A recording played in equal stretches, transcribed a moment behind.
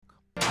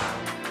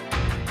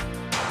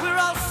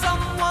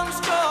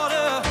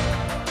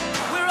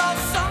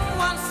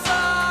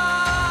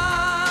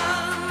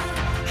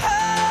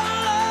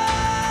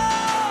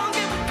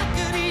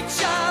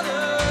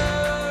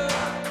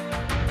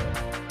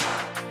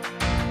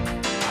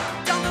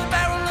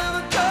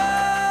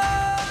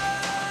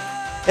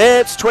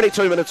It's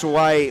 22 minutes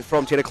away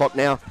from 10 o'clock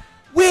now.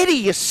 Where do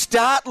you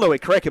start, Louis?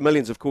 Cracker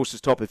Millions, of course,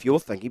 is top if you're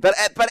thinking. But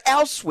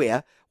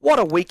elsewhere, what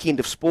a weekend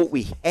of sport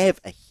we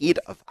have ahead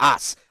of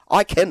us.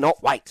 I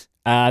cannot wait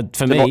For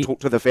to me, not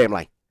talk to the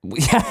family.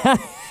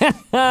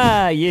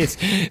 yes.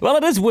 Well,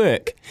 it is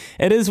work.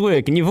 It is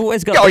work, and you've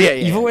always got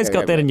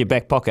that in your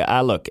back pocket.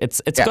 Look,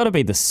 it's got to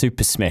be the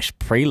Super Smash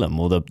prelim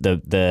or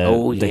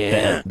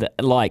the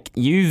like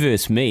you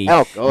versus me.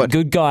 Oh, God.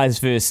 Good guys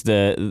versus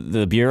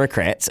the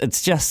bureaucrats.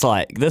 It's just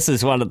like this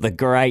is one of the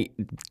great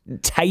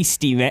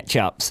tasty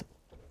matchups.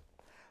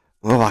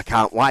 Oh, I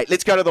can't wait.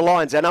 Let's go to the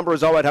lines. Our number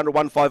is 0800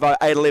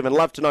 150 811.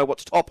 Love to know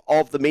what's top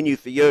of the menu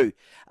for you.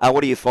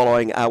 What are you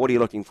following? What are you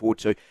looking forward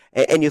to?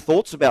 And your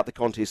thoughts about the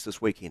contest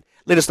this weekend.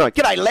 Let us know.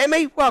 G'day,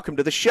 Lammy. Welcome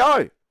to the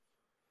show.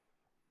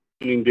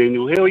 Good evening,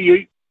 Daniel. How are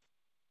you?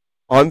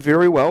 I'm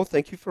very well.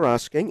 Thank you for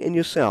asking. And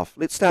yourself?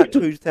 Let's start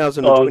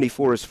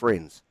 2024 as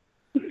friends.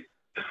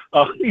 What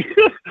I've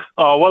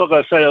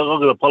got to say, I'm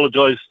going to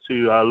apologise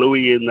to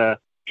Louis and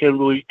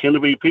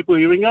Canterbury people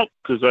hearing up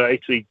because I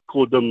actually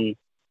called them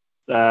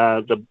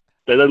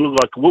they don't look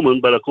like a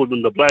woman, but I called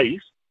them the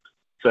Blaze.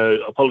 So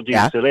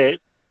apologies to that.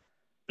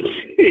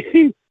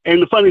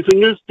 And the funny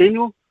thing is,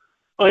 Daniel,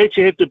 I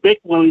actually had to back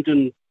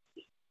Wellington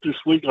this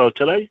week or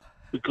today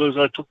because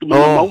I took them in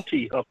a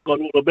multi. I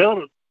forgot all about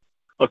it.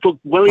 I took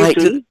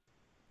Wellington.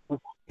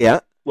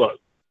 What?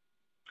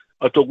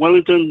 I took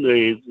Wellington,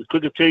 the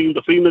cricket team,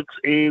 the Phoenix,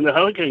 and the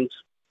Hurricanes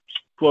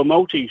for a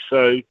multi.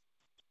 So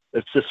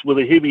it's just with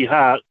a heavy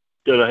heart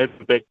that I have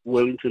to back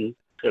Wellington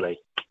today.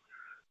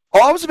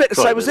 Oh, I was about to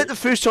say, was that the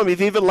first time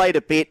you've ever laid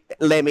a bet,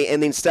 Lammy,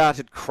 and then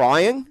started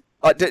crying?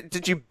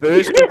 Did you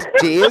burst into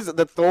tears at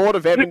the thought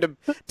of having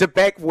to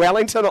back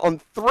Wellington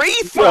on 3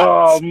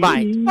 fronts,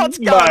 mate? What's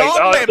going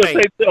on,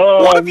 Lammy?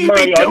 What have you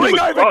been doing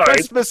over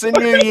Christmas and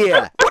New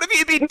Year? What have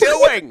you been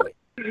doing?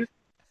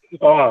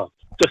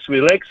 Just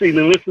relaxing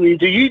and listening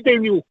to you,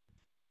 Daniel.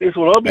 That's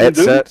what I've been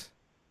doing. That's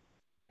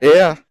it.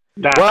 Yeah.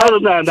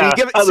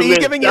 So you're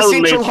giving your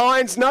Central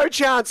Hinds no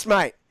chance,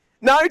 mate.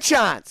 No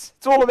chance.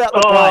 It's all about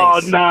the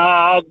Blaze.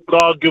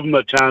 I'll give them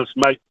a chance,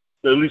 mate.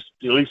 At least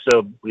they're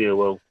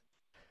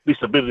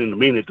better than the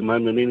men at the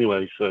moment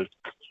anyway. So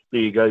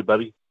there you go,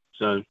 buddy.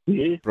 So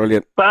yeah,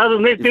 brilliant. But other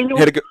than that, Daniel,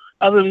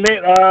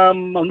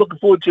 I'm looking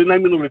forward to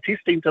naming the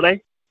test team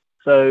today.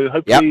 So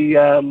hopefully,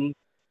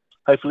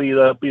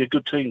 they'll be a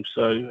good team.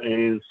 So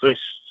and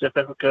first South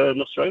Africa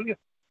and Australia.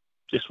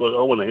 Just what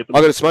I want to happen.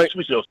 I got a smoke.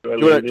 Do you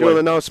want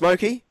to know a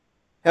Smokey?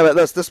 How about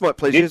this? This might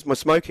please you. Here's my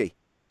Smokey.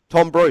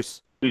 Tom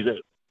Bruce. Who's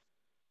that?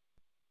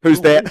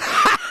 Who's that?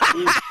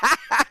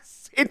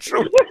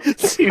 Central.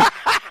 He's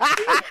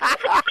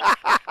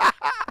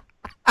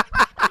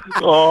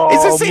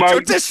a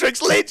Central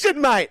District's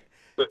legend, mate.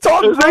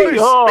 Tom Bruce. Been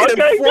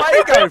in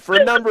Fuego for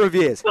a number of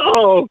years.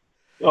 Mate,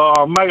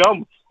 I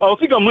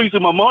think I'm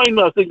losing my mind.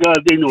 I think,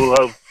 Daniel,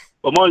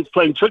 my mind's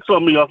playing tricks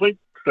on me, I think.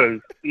 So,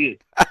 yeah.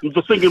 I'm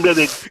just thinking about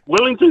it.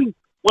 Wellington,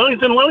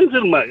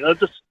 mate. I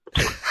just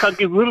can't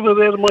get rid of it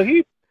out of my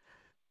head.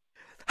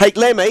 Hey,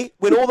 Lammy,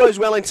 when all those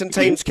Wellington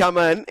teams come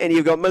in and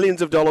you've got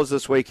millions of dollars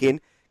this weekend,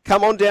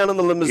 come on down in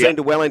the limousine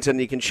to Wellington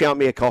and you can shout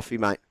me a coffee,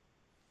 mate.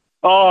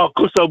 Oh, of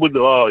course I would.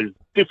 Oh,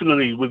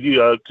 definitely with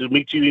you. To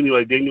meet you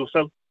anyway, Daniel,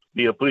 son.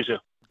 Be a pleasure.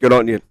 Good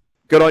on you.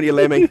 Good on you,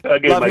 Lammy.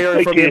 Okay, love mate.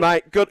 hearing from you,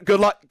 mate.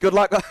 Good luck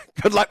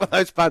with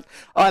those puns.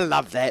 I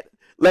love that.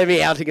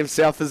 Lammy outing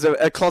himself as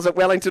a closet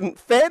Wellington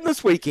fan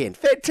this weekend.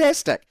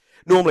 Fantastic.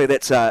 Normally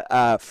that's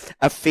a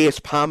fierce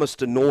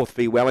Palmerston North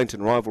v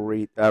Wellington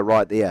rivalry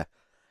right there.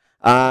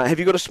 Have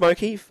you got a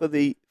Smokey for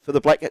the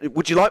Black?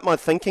 Would you like my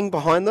thinking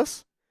behind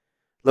this,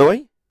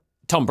 Louis?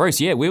 Tom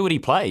Bruce, yeah. Where would he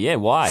play? Yeah,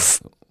 why?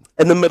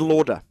 In the middle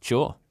order.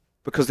 Sure.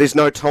 Because there's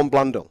no Tom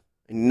Blundell.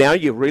 And now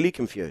you're really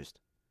confused.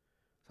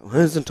 So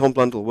isn't Tom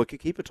Blundell a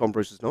wicketkeeper? Tom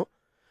Bruce is not.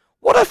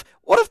 What if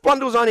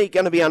Blundell's only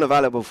going to be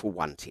unavailable for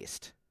one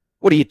test?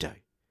 What do you do?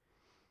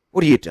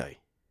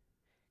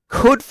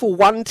 Could for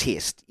one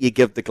test you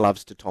give the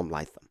gloves to Tom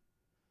Latham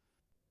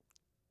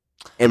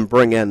and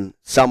bring in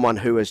someone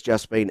who has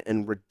just been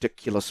in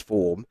ridiculous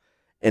form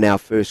in our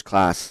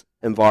first-class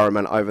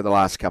environment over the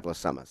last couple of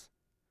summers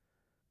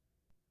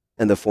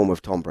in the form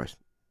of Tom Bruce?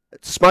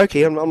 It's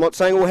Smokey. I'm not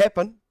saying it will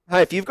happen.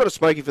 Hey, if you've got a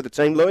Smokey for the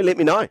team, Louis, let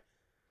me know.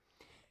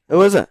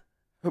 Who is it?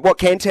 What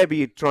can-tab are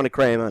you trying to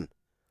cram in?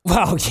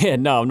 Well, yeah,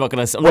 no, I'm not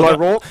going to throw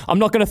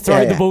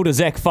the ball to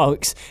Zach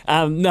Folks.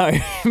 No,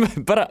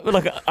 but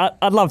look,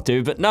 I'd love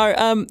to, but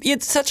no.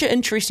 It's such an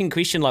interesting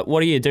question. Like,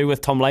 what do you do with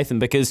Tom Latham?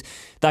 Because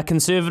they're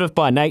conservative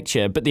by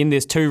nature, but then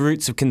there's two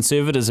roots of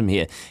conservatism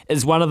here.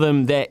 Is one of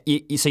them that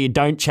you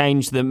don't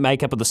change the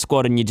makeup of the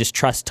squad and you just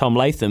trust Tom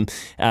Latham,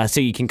 so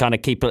you can kind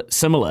of keep it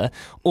similar,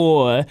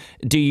 or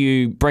do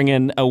you bring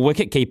in a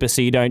wicket keeper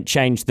so you don't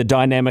change the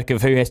dynamic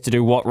of who has to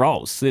do what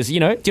roles? There's, do you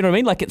know what I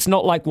mean? Like, it's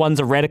not like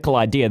one's a radical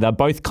idea. They're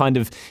both kind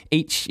of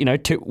each,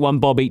 one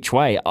bob each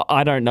way.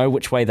 I don't know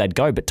which way they'd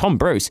go, but Tom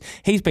Bruce,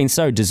 he's been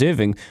so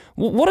deserving.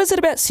 What is it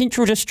about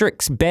Central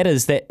District's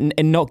batters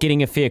and not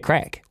getting a fair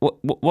crack?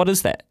 What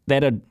is that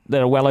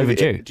are well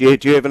overdue? Do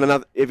you have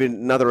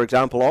another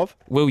example of?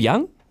 Will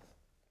Young?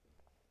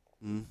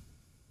 Mm.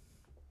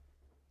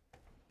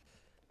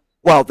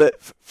 Well,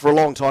 for a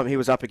long time he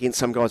was up against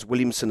some guys,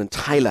 Williamson and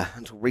Taylor,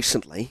 until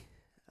recently.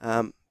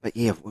 But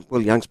yeah,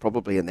 Will Young's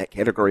probably in that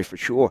category for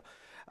sure.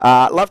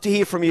 Love to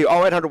hear from you.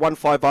 0800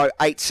 150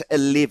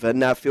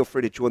 811. Feel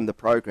free to join the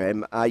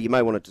program. You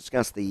may want to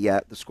discuss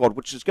the squad,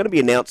 which is going to be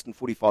announced in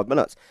 45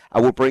 minutes. I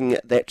will bring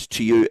that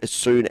to you as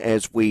soon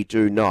as we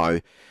do know.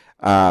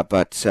 Why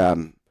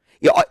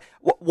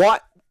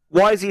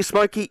is he a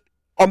Smokey?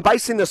 I'm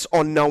basing this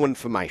on no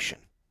information.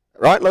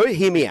 Right, Louis?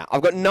 Hear me out.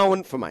 I've got no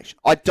information.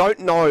 I don't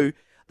know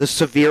the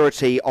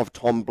severity of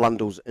Tom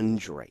Blundell's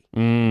injury.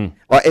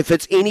 Like, if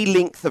it's any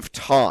length of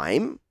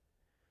time,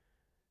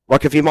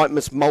 like if he might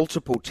miss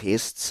multiple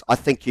tests, I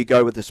think you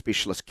go with a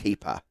specialist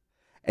keeper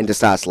and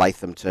just ask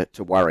Latham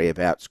to worry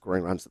about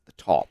scoring runs at the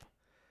top.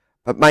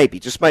 But maybe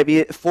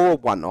for a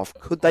one-off,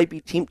 could they be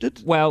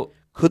tempted? Well,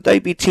 could they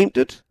be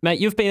tempted? Mate,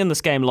 you've been in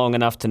this game long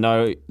enough to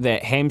know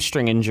that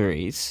hamstring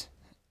injuries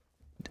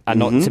are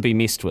not to be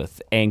messed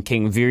with and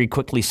can very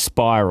quickly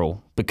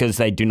spiral because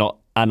they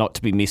are not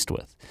to be messed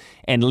with.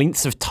 And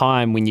lengths of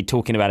time when you're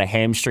talking about a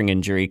hamstring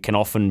injury can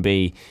often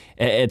be,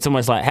 it's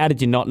almost like, how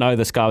did you not know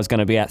this guy was going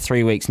to be out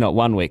 3 weeks, not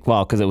 1 week?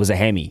 Well, because it was a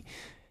hammy.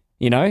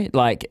 You know,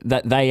 like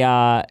that they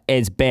are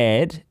as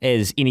bad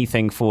as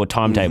anything for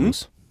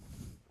timetables.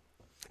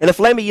 And if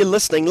Lammy, you're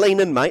listening, lean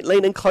in, mate.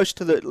 Lean in close.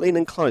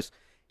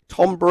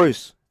 Tom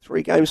Bruce,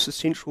 3 games for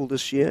Central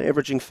this year,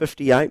 averaging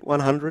 58,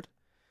 100.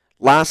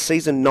 Last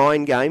season,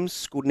 9 games,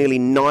 scored nearly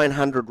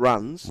 900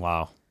 runs.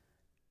 Wow.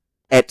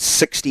 At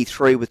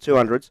 63 with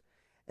 200s.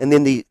 And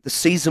then the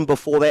season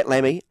before that,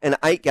 Lammy, in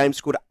 8 games,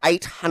 scored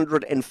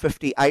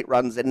 858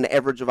 runs at an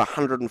average of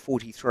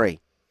 143.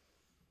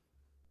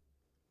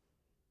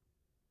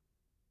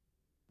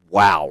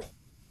 Wow.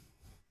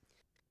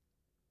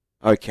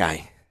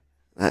 Okay.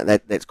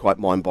 That's quite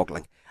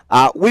mind-boggling.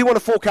 We want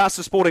to forecast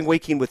the sporting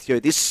weekend with you.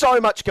 There's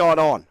so much going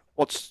on.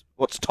 What's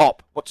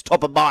top? What's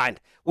top of mind?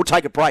 We'll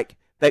take a break.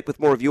 Back with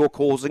more of your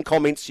calls and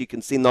comments. You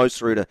can send those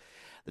through to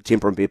the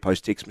Temper and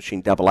Bedpost text machine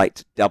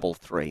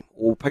 8833.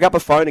 Or pick up a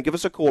phone and give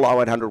us a call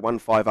 0800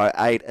 150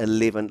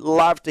 811.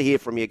 Love to hear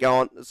from you. Go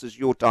on. This is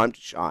your time to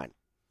shine.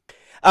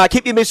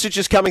 Keep your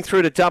messages coming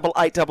through to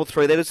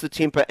 8833. That is the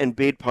Temper and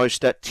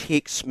Bedpost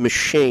text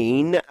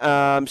machine.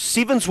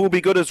 Sevens will be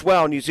good as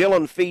well. New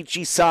Zealand,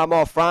 Fiji,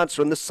 Samoa, France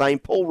are in the same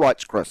pool,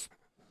 writes Chris.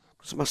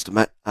 I must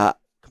admit,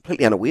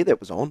 completely unaware that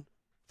was on.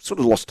 Sort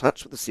of lost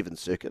touch with the Sevens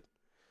circuit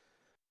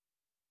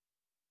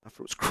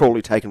after it was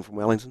cruelly taken from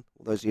Wellington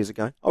all those years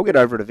ago. I'll get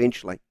over it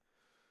eventually.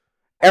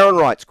 Aaron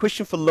writes,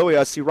 question for Louis.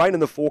 I see rain in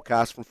the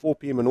forecast from 4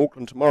 p.m. in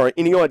Auckland tomorrow.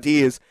 Any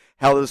ideas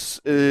how this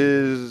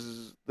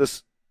is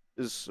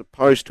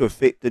supposed to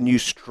affect the new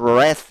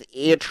Strath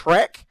Air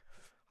track?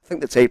 I think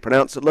that's how you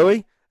pronounce it,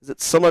 Louis. Is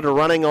it similar to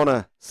running on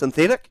a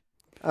synthetic?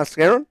 Ask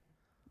Aaron.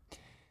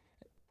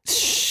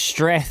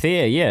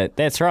 Strath-Air, yeah,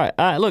 that's right.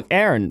 Look,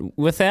 Aaron,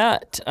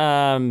 without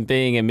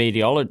being a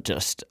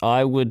meteorologist,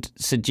 I would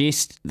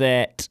suggest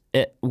that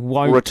it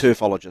won't... Or a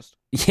turfologist.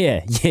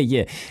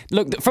 Yeah.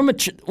 Look,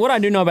 what I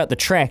do know about the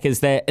track is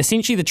that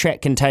essentially the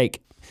track can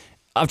take...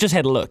 I've just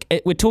had a look.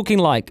 We're talking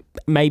like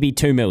maybe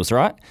 2 mils,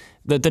 right?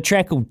 The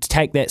track will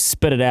take that,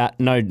 spit it out,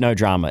 no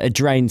drama. It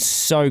drains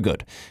so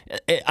good.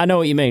 I know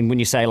what you mean when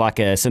you say like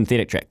a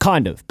synthetic track,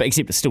 kind of, but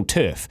except it's still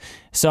turf.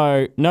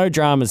 So no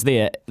dramas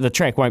there. The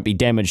track won't be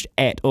damaged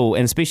at all,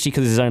 and especially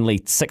because there's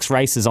only 6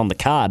 races on the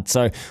card.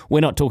 So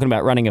we're not talking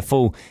about running a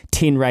full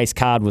 10-race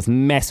card with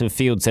massive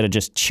fields that are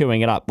just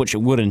chewing it up, which it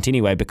wouldn't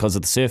anyway because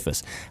of the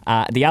surface.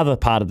 The other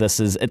part of this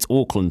is it's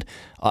Auckland.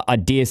 I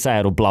dare say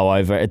it'll blow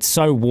over. It's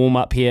so warm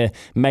up here.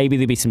 Maybe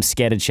there'll be some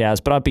scattered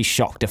showers, but I'd be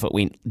shocked if it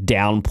went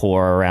downpour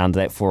around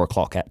that 4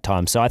 o'clock at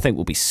time. So I think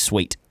we'll be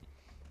sweet.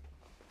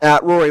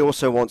 Rory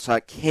also wants,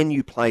 can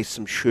you play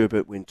some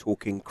Sherbert when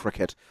talking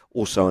cricket?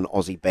 Also an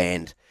Aussie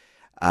band.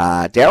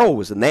 Daryl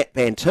was in that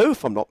band too,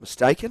 if I'm not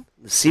mistaken,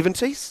 in the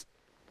 70s.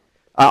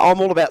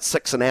 I'm all about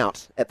 6 and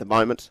Out at the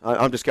moment.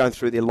 I'm just going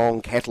through their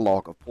long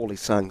catalogue of poorly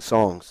sung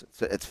songs.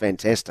 It's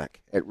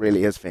fantastic. It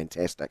really is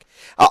fantastic.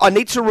 I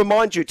need to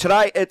remind you,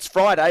 today it's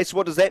Friday, so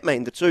what does that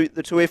mean? The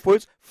two F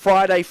words?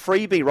 Friday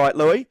freebie, right,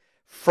 Louis?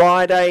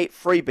 Friday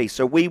freebie.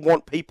 So we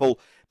want people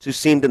to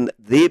send in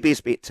their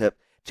best bet tip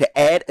to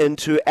add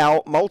into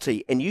our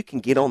multi, and you can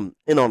get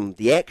in on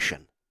the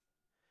action.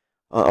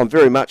 I'm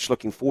very much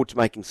looking forward to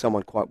making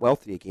someone quite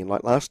wealthy again,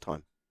 like last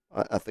time.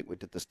 I think we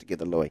did this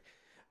together, Louis.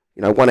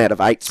 1 out of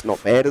 8's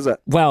not bad, is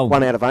it? Well,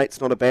 1 out of 8's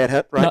not a bad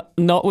hit, right?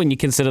 Not when you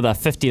consider the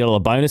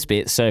 $50 bonus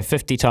bet. So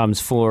 50 times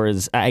 4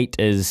 is 8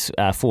 is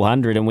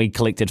 400, and we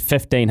collected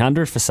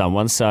 1,500 for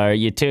someone. So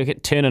you're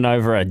turning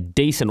over a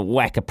decent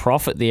whack of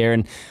profit there,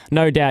 and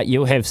no doubt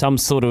you'll have some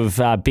sort of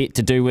bet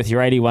to do with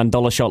your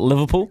 $81 shot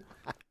Liverpool.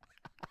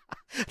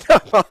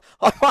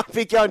 I might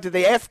be going to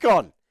the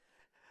AFCON.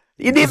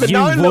 You never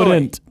know, You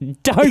wouldn't. Louis.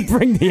 Don't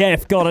bring the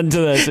AFCON into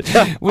this.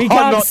 We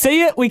can't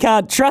see it. We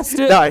can't trust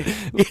it. No,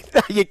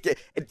 you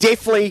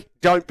definitely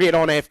don't bet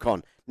on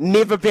AFCON.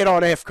 Never bet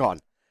on AFCON.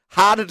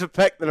 Harder to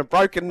pick than a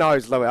broken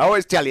nose, Louis. I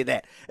always tell you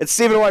that. It's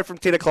 7 away from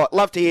 10 o'clock.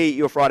 Love to hear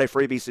your Friday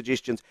freebie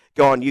suggestions.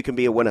 Go on, you can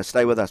be a winner.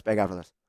 Stay with us. Back after this.